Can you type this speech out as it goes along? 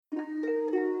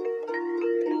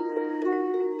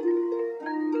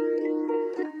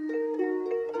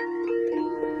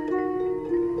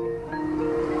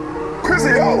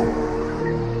Chrissy, yo.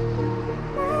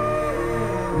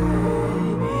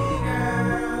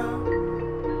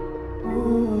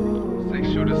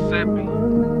 Sexual deception.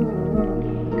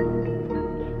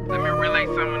 Let me relate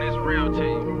something that's real to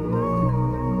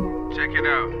you. Check it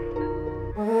out.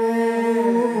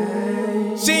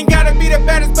 She ain't gotta be the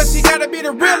baddest, but she gotta be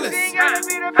the realest.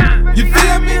 You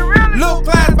feel me? Low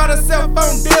class by the cell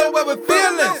phone, deal with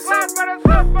feelings.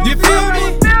 You feel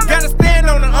me? Gotta stand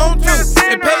on her own truth.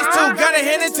 It pays too, gotta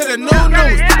hand it to the new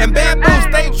news. And bad boys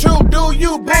stay true, do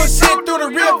you bullshit through the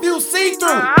real view, see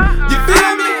through. You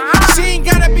feel me? She ain't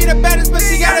gotta be the baddest, but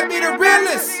she gotta be the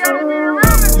realest.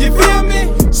 You feel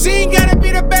me? She ain't gotta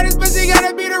be the baddest, but she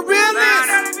gotta be the realest.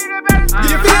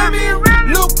 You feel me?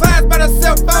 Low class by the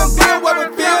cell phone, deal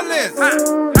with feelings.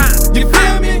 You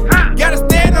feel me? Gotta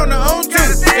stand on her own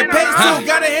truth. It pays too,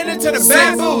 gotta hand it to the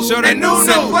bad boys. And new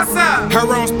news. What's up?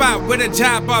 Her own spot with a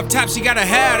job off top, she gotta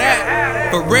have that.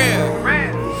 For real.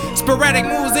 Sporadic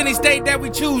moves any state that we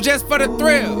choose just for the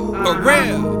thrill. For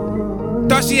real.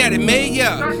 Thought she had it made,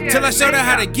 yeah. Till I showed her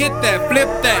how to get that, flip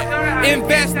that.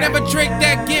 Invest, never trick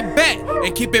that, get back.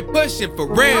 And keep it pushing for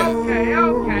real.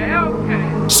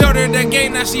 Showed her the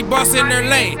game, now she boss in her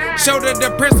lane. Showed her the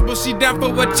principle, she down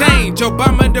for a change.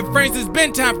 Obama the frames, it's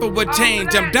been time for a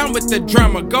change. I'm done with the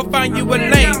drama, go find you a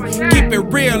lane. Keep it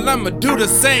real, I'ma do the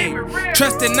same.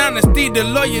 Trust and honesty, the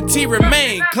loyalty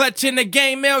remain. Clutch in the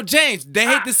game, L. James. They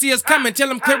hate to see us coming, tell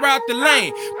them clear out the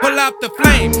lane. Pull out the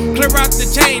flame, clear out the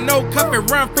chain. No cuff and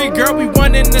run free, girl, we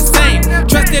one in the same.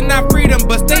 Trust in our freedom,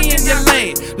 but stay in your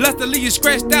lane. Lust to leave you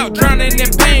scratched out, drowning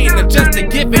in pain. Just a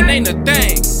given ain't a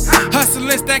thing.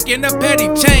 Hustling, stacking up petty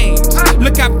change.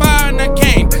 Look how far I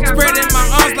came. Spreading my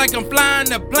arms like I'm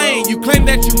flying a plane. You claim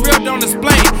that you real, don't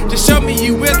explain. Just show me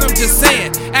you is, I'm just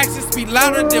saying. Actions speak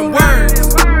louder than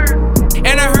words.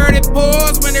 And I heard it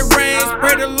pours when it rains.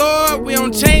 Pray the Lord, we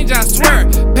don't change, I swear.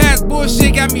 Past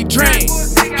bullshit got me drained.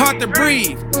 Hard to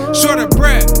breathe, short of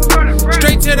breath.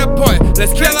 Straight to the point,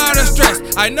 let's kill all the stress.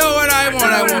 I know what I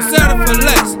won't settle for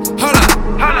less. Hold up,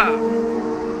 hold up.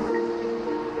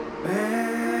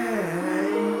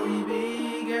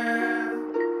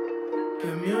 Babygirl,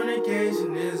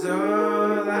 communication is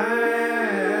all I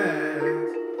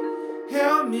ask.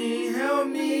 Help me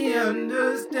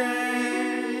understand.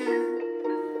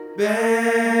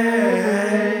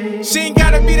 Babe. She ain't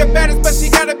gotta be the baddest, but she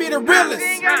gotta be the realest.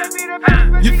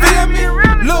 You feel me?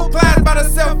 Low class by the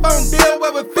cell phone, deal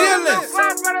with feelings.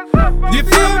 You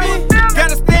feel me?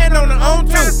 Gotta stand on her own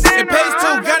truth. It pays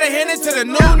too, gotta hand it to the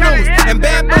new news. And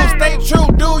bad boys stay true,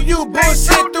 do you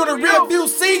bullshit through the real view,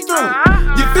 see through.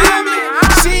 You feel me?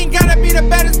 She ain't gotta be the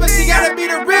baddest, but she gotta be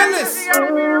the realest.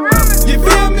 You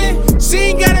feel me? She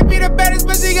ain't gotta be the baddest,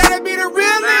 but she gotta be the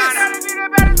realest.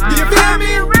 You feel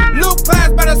me? Low class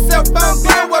by the cell phone,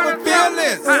 deal with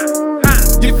feelings.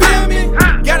 You feel me?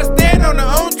 Gotta stand on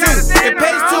her own truth. It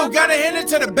pays too, gotta hand it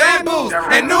to the bad boys.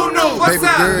 And new news, what's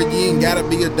up? Baby girl, you ain't gotta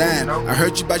be a dime. I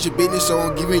heard you about your business, so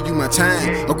I'm giving you my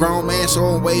time. A grown man, so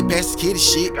I'm way past the kiddie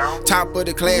shit. Top of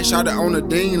the class, shot her on the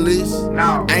dean list.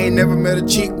 I ain't never met a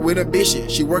chick with ambition.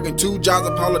 She working 2 jobs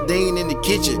of Paula Dean in the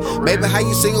kitchen. Baby, how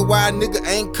you single why a nigga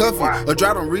ain't cuffing? Or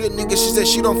drive on real niggas, she said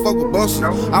she don't fuck with bosses.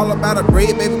 All about her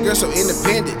bread, baby girl, so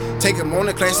independent. Taking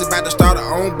morning classes, about to start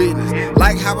her own business.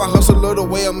 Like how I hustle a little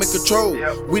way, I'm in control.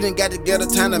 We done got together,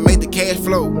 time to make the cash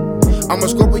flow. I'm a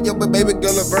Scorpio, but baby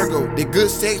girl a Virgo. The good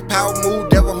sex, power move,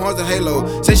 devil horns and halo.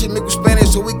 Say she make with Spanish,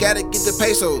 so we gotta get the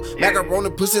peso. Macaroni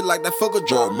pussy like that fucker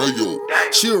jar mayo.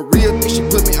 She a real bitch, she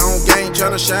put me on game.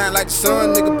 Tryna shine like the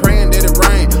sun, nigga praying that it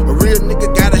rain. A real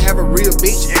nigga gotta have a real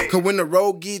bitch. Cause when the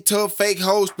road get tough, fake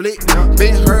hoes split.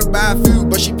 Been hurt by a few,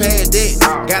 but she passed that.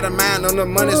 Got a mind on the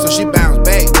money, so she bounce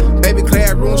back. Baby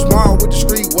clad room small with the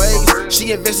street ways.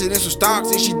 She invested in some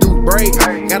stocks and she do break.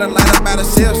 Got a lot about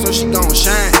herself, so she gon'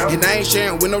 shine. And I ain't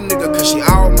sharing with no nigga, cause she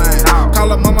all mine. Call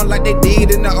her mama like they did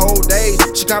in the old days.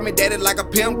 She call me daddy like a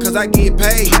pimp, cause I get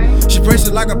paid. She precious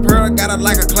like a pearl, got her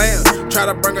like a clam. Try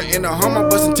to bring her in the Hummer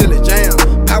bus until it jam.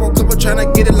 Power couple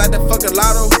tryna get it like the fucking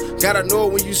lotto. Gotta know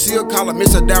it when you see her, call her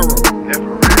Mr. Darro.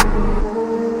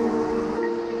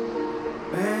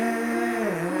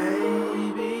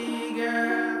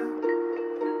 Babygirl,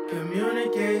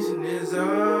 communication is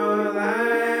all I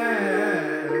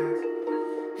ask.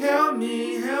 Help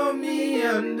me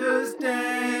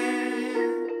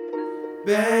understand.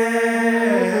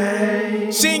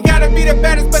 Babe. She ain't gotta be the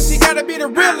baddest, but she gotta be the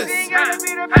realest.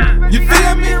 You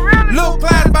feel me? Low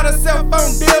class by the cell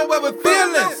phone, deal with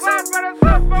feelings.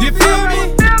 You feel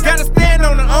me? Gotta stand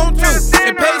on her own truth.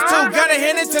 It pays too, gotta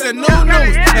hand it to the new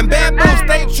news. And bad boys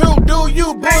stay true, do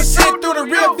you bullshit through the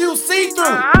real view, see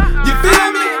through. You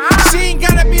feel me? She ain't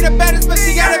gotta be the baddest, but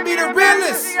she gotta be the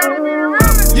realest.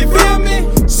 You feel me?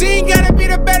 She ain't gotta be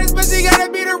the baddest, but she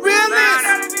gotta be the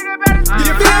realest.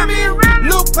 You feel me?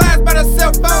 Look class by the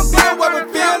cell phone, deal